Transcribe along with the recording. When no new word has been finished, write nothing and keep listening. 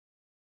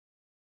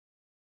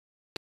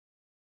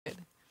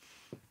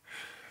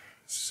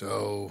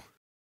So...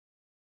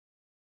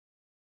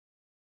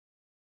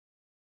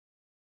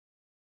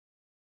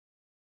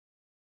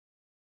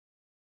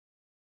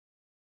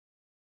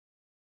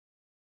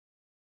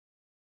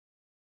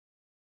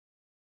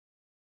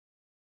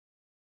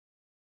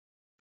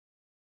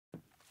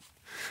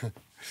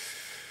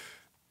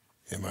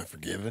 Am I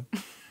forgiven?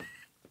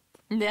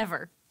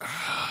 Never.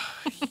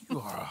 You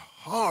are a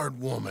hard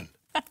woman.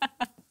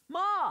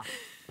 Ma!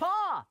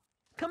 Pa!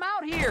 Come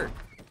out here!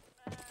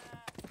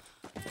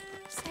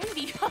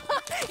 Sadie,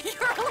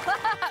 you're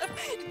alive!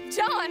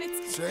 John,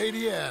 it's...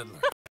 Sadie Adler.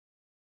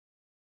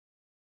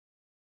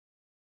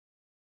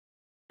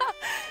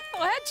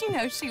 Well, how'd you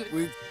know she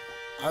was...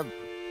 I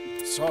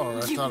saw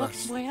her. I You thought look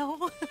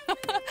well.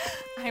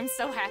 I'm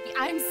so happy.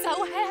 I'm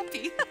so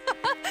happy.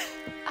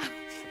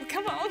 Well,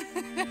 come on.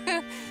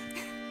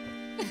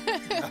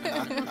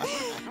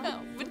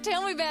 Oh, but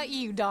tell me about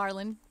you,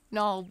 darling.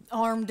 All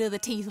armed to the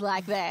teeth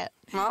like that.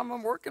 I'm a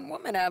working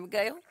woman,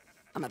 Abigail.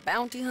 I'm a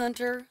bounty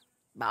hunter,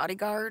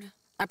 bodyguard.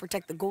 I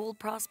protect the gold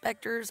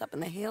prospectors up in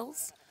the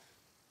hills.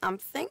 I'm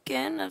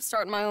thinking of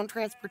starting my own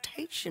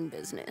transportation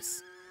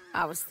business.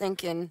 I was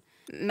thinking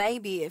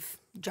maybe if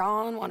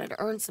John wanted to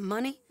earn some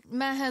money.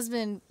 My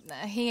husband,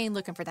 he ain't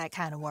looking for that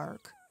kind of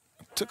work.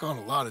 I took on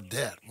a lot of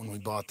debt when we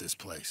bought this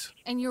place.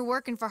 And you're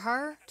working for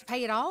her to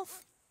pay it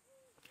off?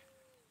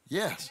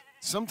 Yes,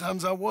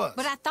 sometimes I was.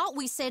 But I thought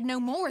we said no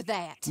more of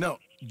that. No,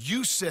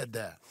 you said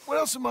that. What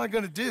else am I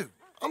gonna do?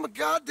 I'm a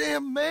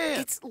goddamn man.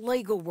 It's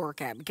legal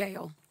work,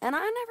 Abigail. And I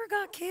never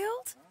got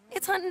killed.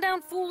 It's hunting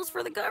down fools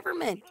for the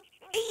government.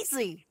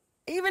 Easy.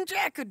 Even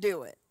Jack could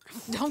do it.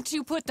 Don't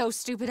you put those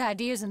stupid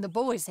ideas in the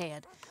boy's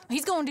head.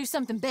 He's gonna do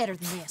something better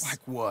than this.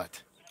 Like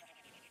what?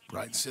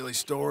 Writing silly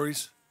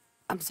stories?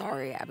 I'm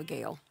sorry,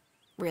 Abigail.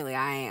 Really,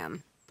 I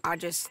am. I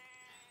just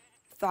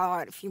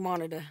thought if you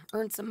wanted to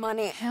earn some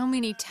money... How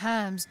many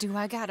times do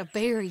I gotta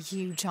bury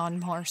you, John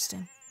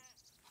Marston?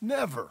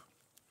 Never.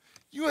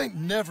 You ain't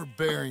never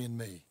burying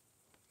me.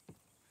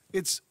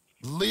 It's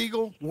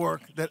legal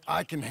work that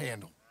I can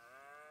handle.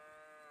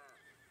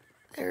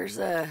 There's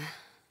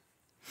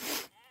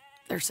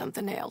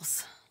something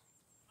else.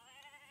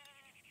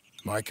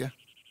 Micah?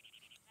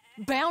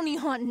 Bounty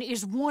hunting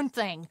is one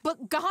thing,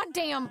 but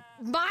goddamn,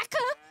 Micah?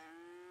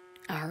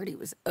 I heard he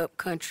was up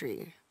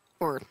country,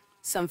 or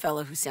some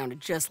fellow who sounded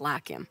just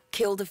like him.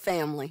 Killed a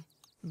family,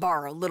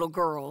 bar a little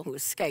girl who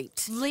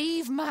escaped.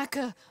 Leave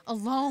Micah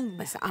alone.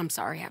 Listen, I'm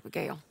sorry,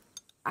 Abigail.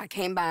 I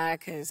came by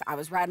because I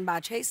was riding by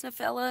chasing a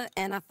fella,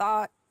 and I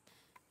thought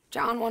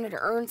John wanted to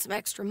earn some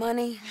extra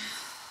money.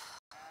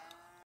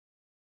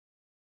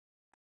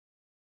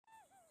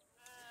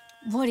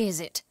 What is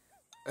it?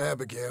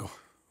 Abigail,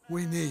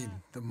 we need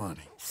the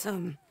money.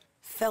 Some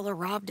fella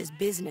robbed his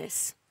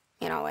business.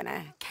 You know, an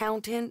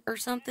accountant or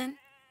something.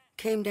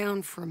 Came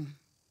down from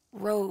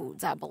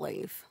Rhodes, I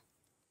believe.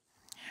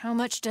 How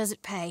much does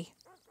it pay?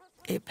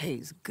 It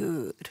pays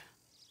good.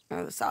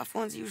 Well, the soft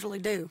ones usually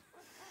do.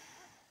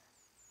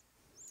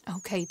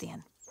 Okay,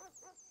 then.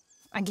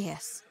 I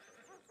guess.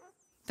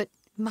 But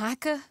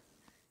Micah?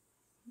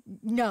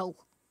 No.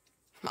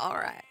 All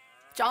right.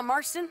 John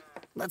Marston,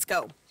 let's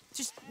go.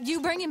 Just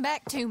you bring him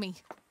back to me.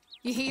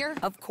 You hear?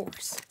 Of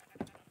course.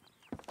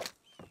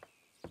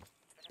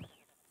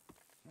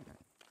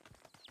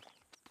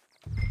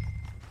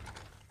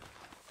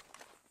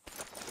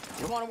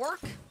 You want to work?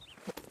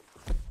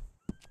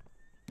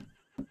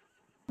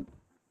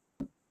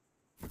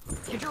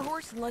 Get your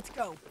horse and let's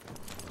go.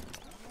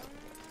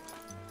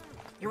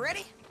 You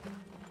ready?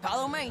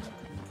 Follow me.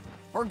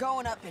 We're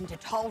going up into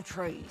tall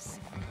trees.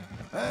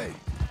 Hey,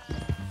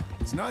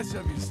 it's nice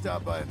of you to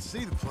stop by and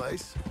see the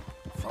place.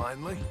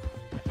 Finally.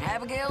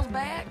 Abigail's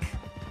back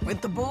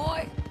with the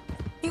boy.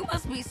 You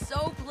must be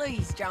so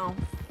pleased, John.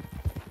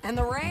 And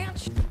the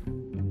ranch?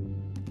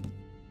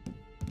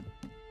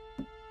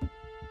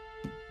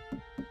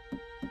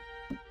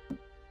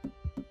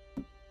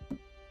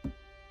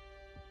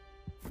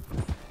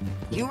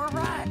 You were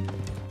right.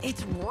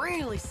 It's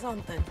really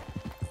something.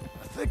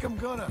 I think I'm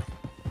gonna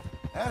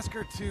ask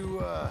her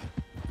to,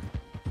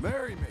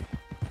 marry me.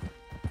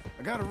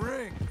 I got a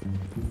ring.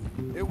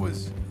 It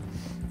was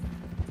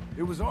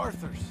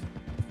Arthur's.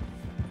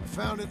 I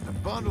found it in a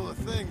bundle of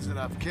things that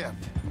I've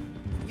kept.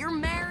 You're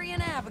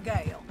marrying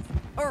Abigail.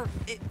 Or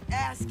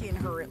asking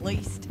her, at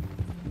least.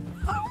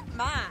 Oh,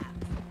 my.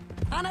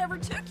 I never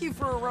took you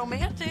for a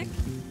romantic.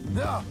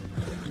 No,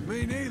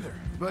 me neither.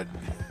 But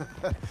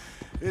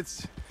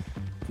it's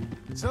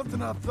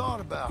something I've thought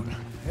about.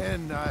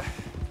 And I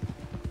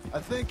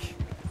think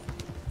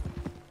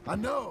I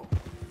know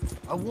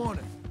I want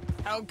it.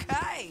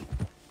 Okay.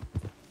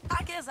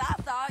 I guess I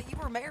thought you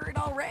were married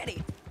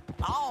already.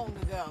 Long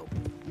ago.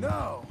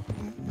 No,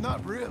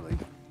 not really.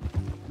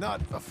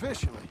 Not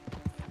officially.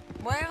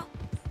 Well,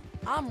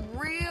 I'm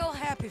real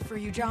happy for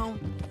you, John.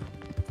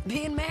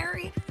 Being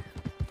married,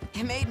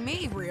 it made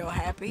me real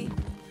happy.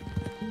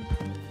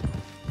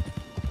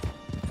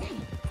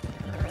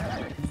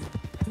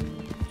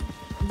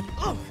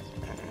 Oh,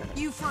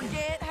 you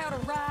forget how to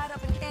ride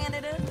up in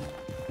Canada?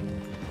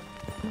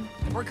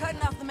 We're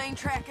cutting off the main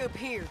track up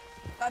here.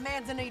 My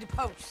man's in need of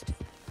post.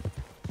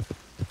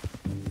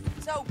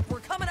 So,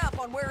 we're coming up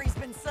on where he's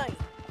been seen.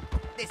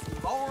 This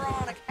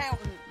moron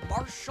accountant,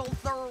 Marshall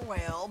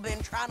Thurwell, been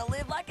trying to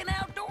live like an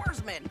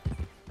outdoorsman.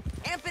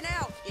 Camping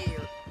out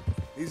here.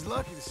 He's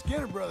lucky the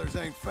Skinner brothers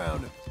ain't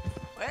found him.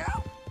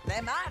 Well,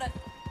 they might have.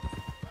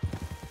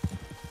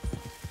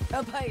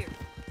 Up here.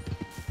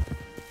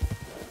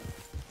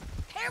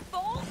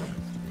 Careful!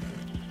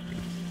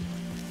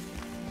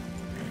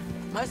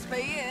 Must be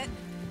it.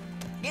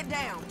 Get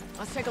down.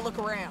 Let's take a look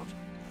around.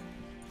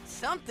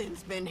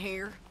 Something's been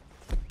here.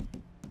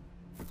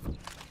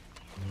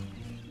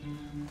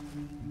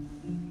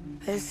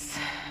 This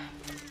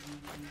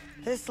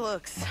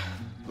looks...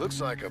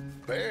 Looks like a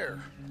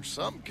bear or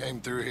something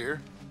came through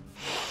here.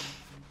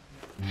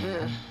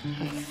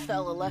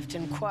 Fella left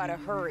in quite a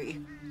hurry.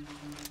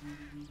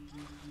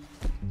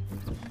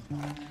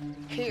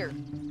 Here.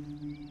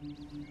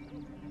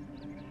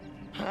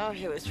 Oh,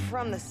 he was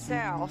from the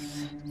south,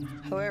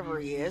 whoever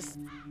he is.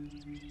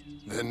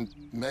 Then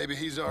maybe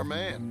he's our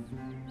man.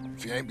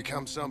 If he ain't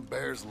become some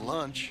bear's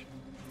lunch.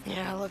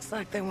 Yeah, looks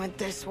like they went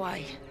this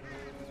way.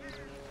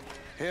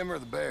 Him or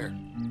the bear?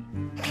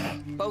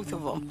 Both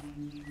of them.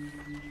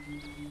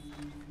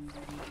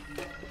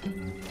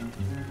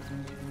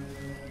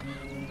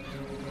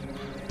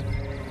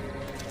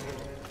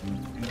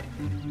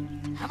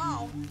 Come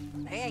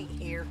on, they ain't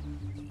here.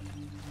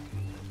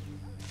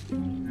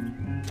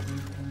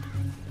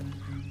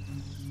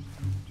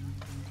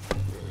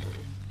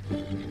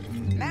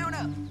 Mount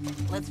up.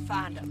 Let's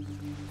find them.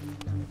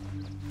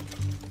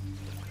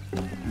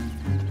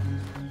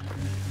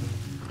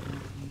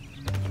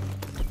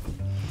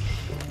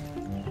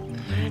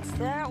 It's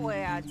that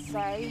way, I'd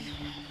say.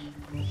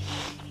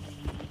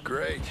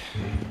 Great.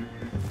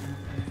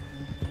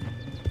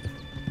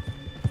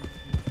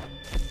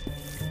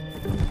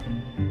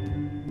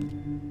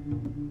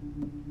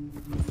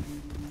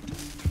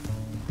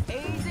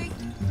 Easy.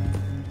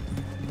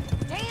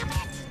 Damn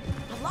it!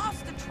 I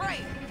lost the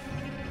trail.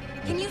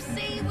 Can you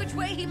see which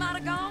way he might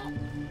have gone?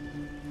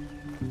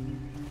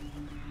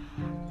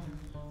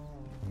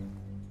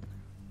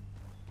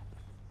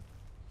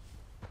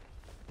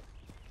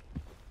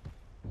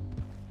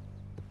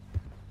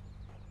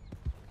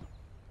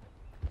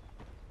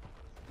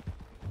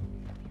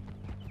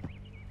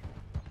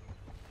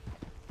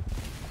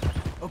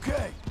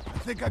 Okay, I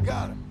think I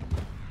got him.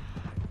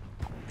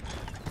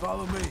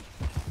 Follow me.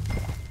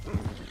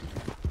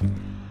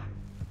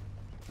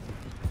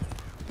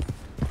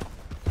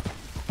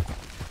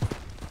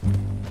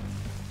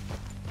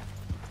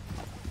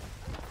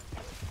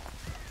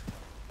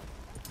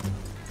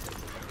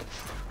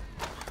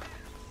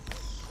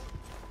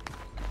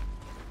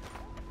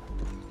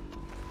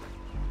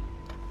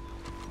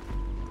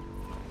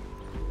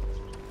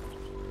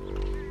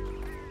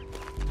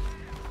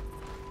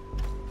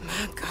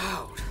 My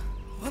God,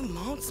 what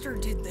monster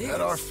did this? That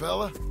our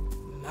fella?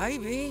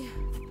 Maybe,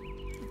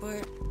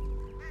 but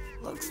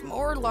looks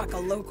more like a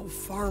local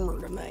farmer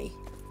to me.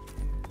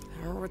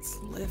 Or what's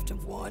left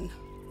of one.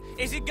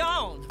 Is it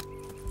gone?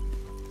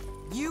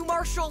 You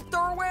Marshall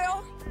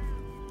Thurwell?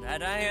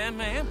 That I am,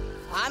 ma'am.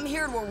 I'm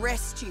here to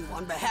arrest you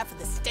on behalf of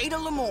the state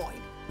of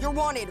Lemoyne. You're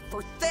wanted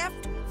for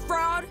theft,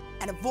 fraud,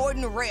 and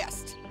avoiding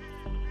arrest.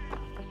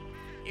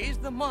 Is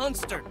the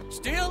monster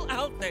still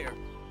out there?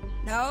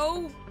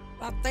 No,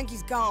 I think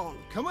he's gone.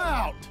 Come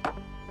out!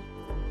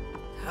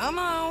 Come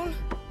on,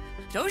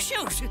 Don't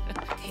shoot.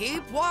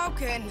 keep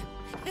walking.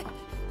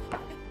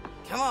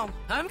 Come on.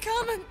 I'm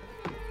coming.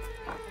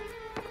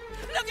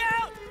 Look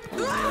out!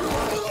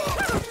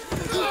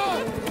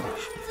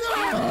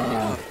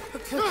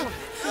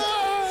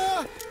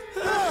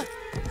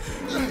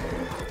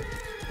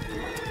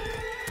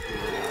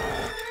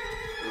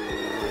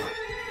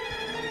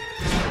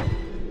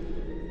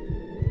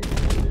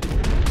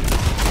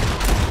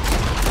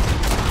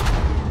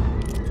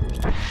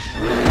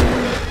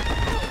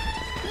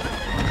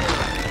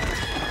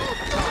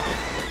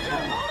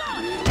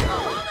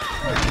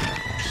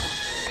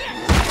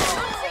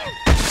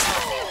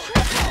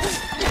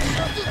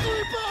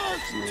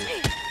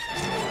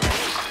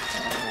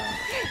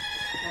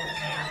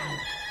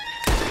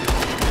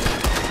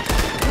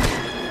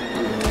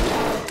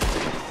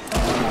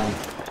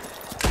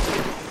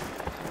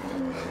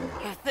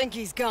 I think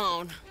he's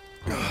gone.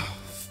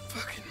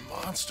 Fucking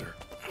monster.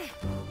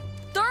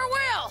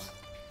 Thurwell!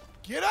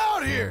 Get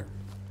out here!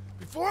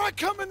 Before I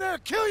come in there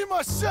and kill you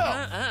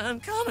myself! I'm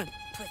coming.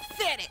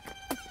 Pathetic.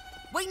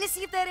 Waiting to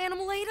see if that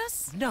animal ate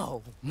us?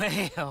 No,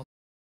 ma'am.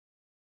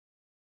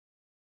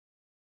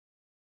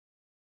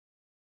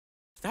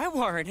 That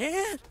weren't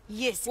it.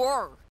 Yes,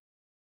 were.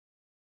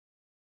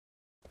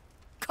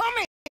 Come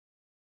here.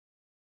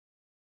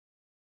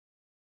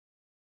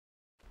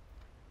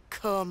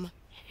 Come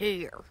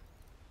here.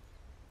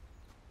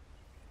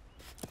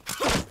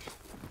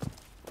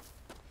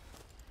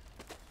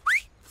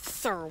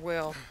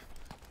 Thurwell,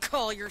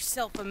 call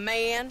yourself a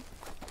man?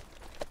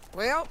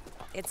 Well,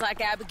 it's like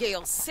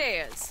Abigail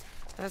says.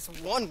 That's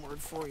one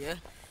word for you.